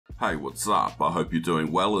Hey, what's up? I hope you're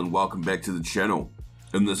doing well and welcome back to the channel.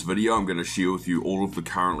 In this video I'm going to share with you all of the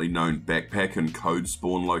currently known backpack and code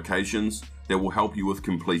spawn locations that will help you with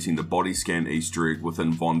completing the body scan Easter egg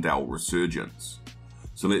within Vondel Resurgence.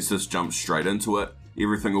 So let's just jump straight into it.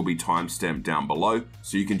 Everything will be timestamped down below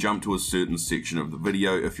so you can jump to a certain section of the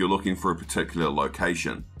video if you're looking for a particular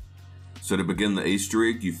location. So to begin the Easter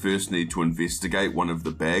egg, you first need to investigate one of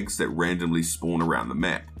the bags that randomly spawn around the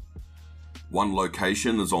map. One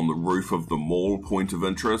location is on the roof of the mall point of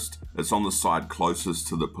interest. It's on the side closest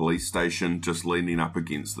to the police station, just leaning up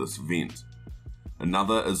against this vent.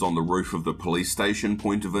 Another is on the roof of the police station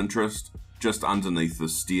point of interest, just underneath the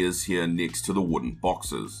stairs here next to the wooden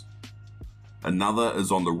boxes. Another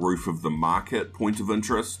is on the roof of the market point of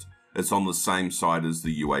interest. It's on the same side as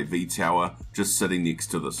the UAV tower, just sitting next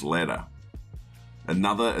to this ladder.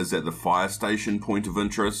 Another is at the fire station point of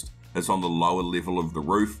interest. It's on the lower level of the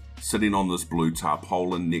roof, sitting on this blue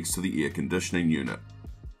tarpaulin next to the air conditioning unit.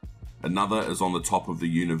 Another is on the top of the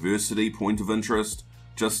university point of interest,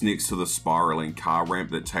 just next to the spiraling car ramp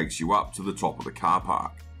that takes you up to the top of the car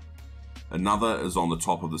park. Another is on the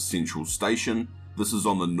top of the central station. This is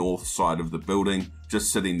on the north side of the building, just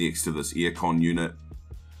sitting next to this aircon unit.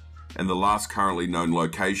 And the last currently known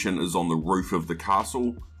location is on the roof of the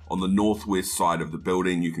castle. On the northwest side of the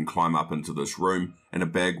building, you can climb up into this room and a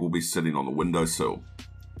bag will be sitting on the windowsill.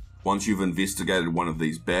 Once you've investigated one of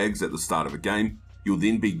these bags at the start of a game, you'll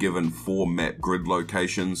then be given 4 map grid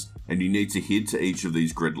locations, and you need to head to each of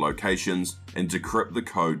these grid locations and decrypt the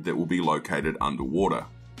code that will be located underwater.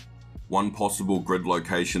 One possible grid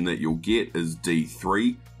location that you'll get is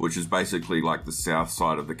D3, which is basically like the south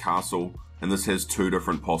side of the castle, and this has 2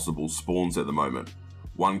 different possible spawns at the moment.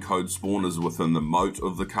 One code spawn is within the moat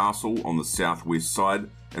of the castle on the southwest side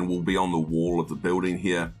and will be on the wall of the building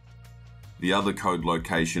here. The other code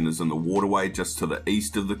location is in the waterway just to the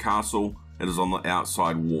east of the castle and is on the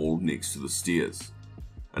outside wall next to the stairs.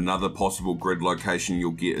 Another possible grid location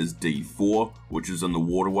you'll get is D4, which is in the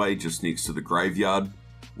waterway just next to the graveyard.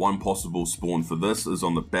 One possible spawn for this is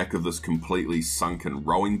on the back of this completely sunken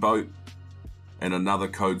rowing boat. And another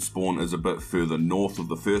code spawn is a bit further north of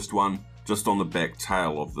the first one, just on the back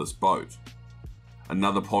tail of this boat.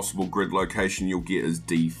 Another possible grid location you'll get is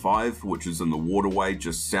D5, which is in the waterway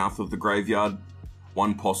just south of the graveyard.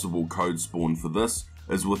 One possible code spawn for this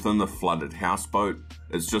is within the flooded houseboat.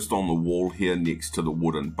 It's just on the wall here next to the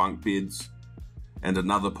wooden bunk beds. And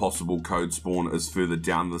another possible code spawn is further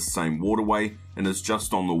down this same waterway and is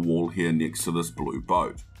just on the wall here next to this blue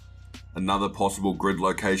boat. Another possible grid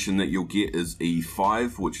location that you'll get is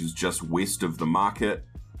E5, which is just west of the market.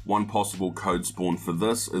 One possible code spawn for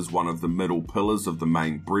this is one of the middle pillars of the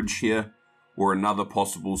main bridge here, or another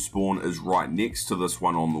possible spawn is right next to this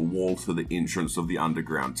one on the wall to the entrance of the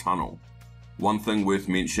underground tunnel. One thing worth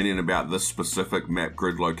mentioning about this specific map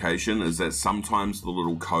grid location is that sometimes the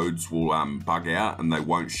little codes will bug out and they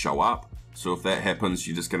won't show up, so if that happens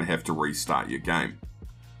you're just going to have to restart your game.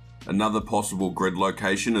 Another possible grid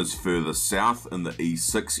location is further south in the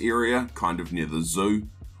E6 area, kind of near the zoo.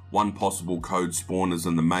 One possible code spawn is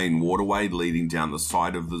in the main waterway leading down the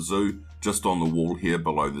side of the zoo, just on the wall here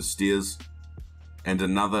below the stairs. And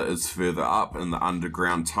another is further up in the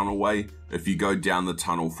underground tunnelway. If you go down the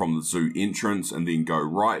tunnel from the zoo entrance and then go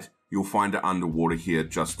right, you'll find it underwater here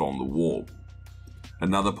just on the wall.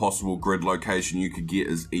 Another possible grid location you could get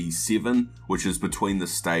is E7, which is between the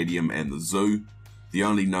stadium and the zoo. The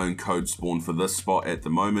only known code spawn for this spot at the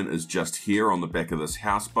moment is just here on the back of this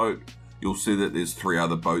houseboat. You'll see that there's 3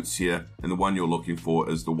 other boats here, and the one you're looking for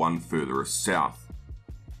is the one further south.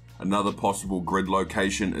 Another possible grid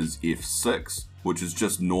location is F6, which is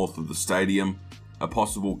just north of the stadium. A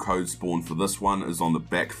possible code spawn for this one is on the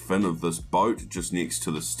back fin of this boat, just next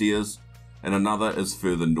to the stairs. And another is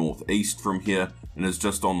further northeast from here, and is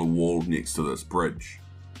just on the wall next to this bridge.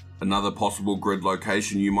 Another possible grid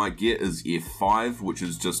location you might get is F5, which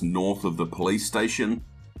is just north of the police station.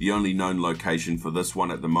 The only known location for this one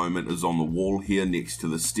at the moment is on the wall here next to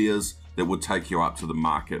the stairs that would take you up to the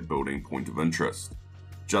market building point of interest.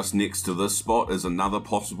 Just next to this spot is another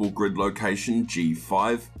possible grid location,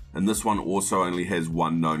 G5, and this one also only has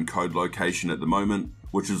one known code location at the moment,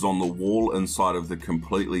 which is on the wall inside of the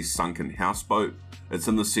completely sunken houseboat. It's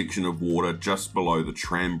in the section of water just below the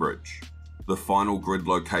tram bridge. The final grid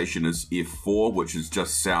location is F4, which is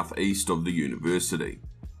just southeast of the university.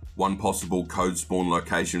 One possible code spawn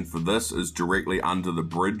location for this is directly under the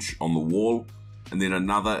bridge on the wall, and then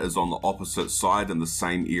another is on the opposite side in the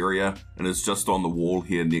same area and is just on the wall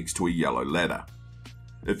here next to a yellow ladder.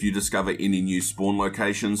 If you discover any new spawn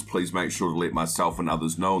locations, please make sure to let myself and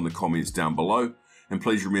others know in the comments down below, And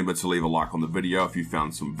please remember to leave a like on the video if you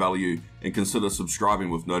found some value, and consider subscribing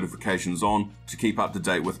with notifications on to keep up to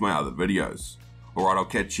date with my other videos. Alright, I'll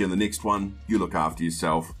catch you in the next one. You look after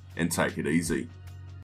yourself and take it easy.